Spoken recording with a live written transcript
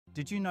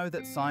Did you know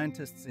that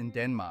scientists in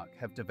Denmark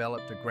have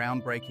developed a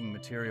groundbreaking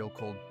material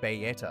called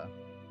BAETA,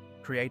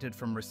 created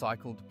from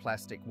recycled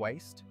plastic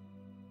waste?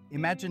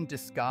 Imagine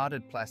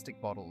discarded plastic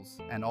bottles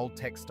and old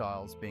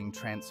textiles being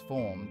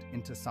transformed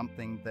into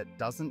something that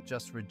doesn't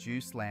just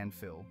reduce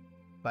landfill,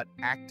 but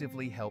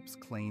actively helps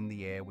clean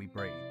the air we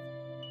breathe.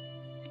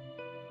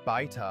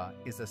 BAETA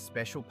is a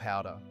special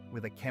powder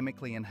with a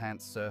chemically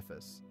enhanced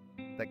surface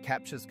that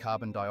captures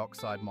carbon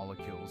dioxide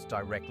molecules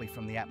directly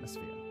from the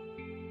atmosphere.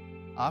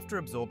 After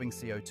absorbing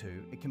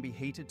CO₂, it can be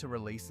heated to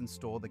release and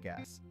store the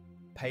gas,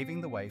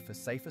 paving the way for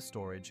safer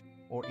storage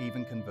or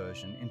even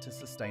conversion into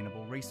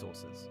sustainable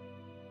resources.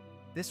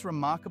 This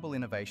remarkable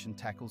innovation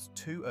tackles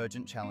two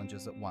urgent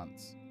challenges at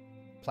once: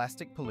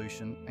 plastic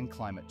pollution and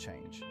climate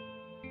change.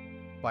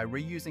 By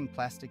reusing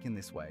plastic in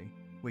this way,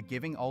 we're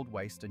giving old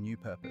waste a new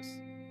purpose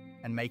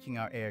and making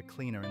our air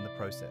cleaner in the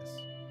process.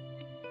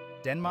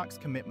 Denmark's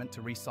commitment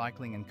to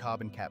recycling and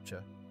carbon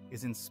capture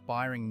is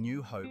inspiring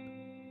new hope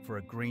for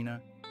a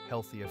greener,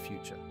 healthier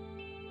future.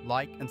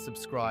 Like and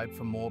subscribe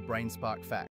for more BrainSpark facts.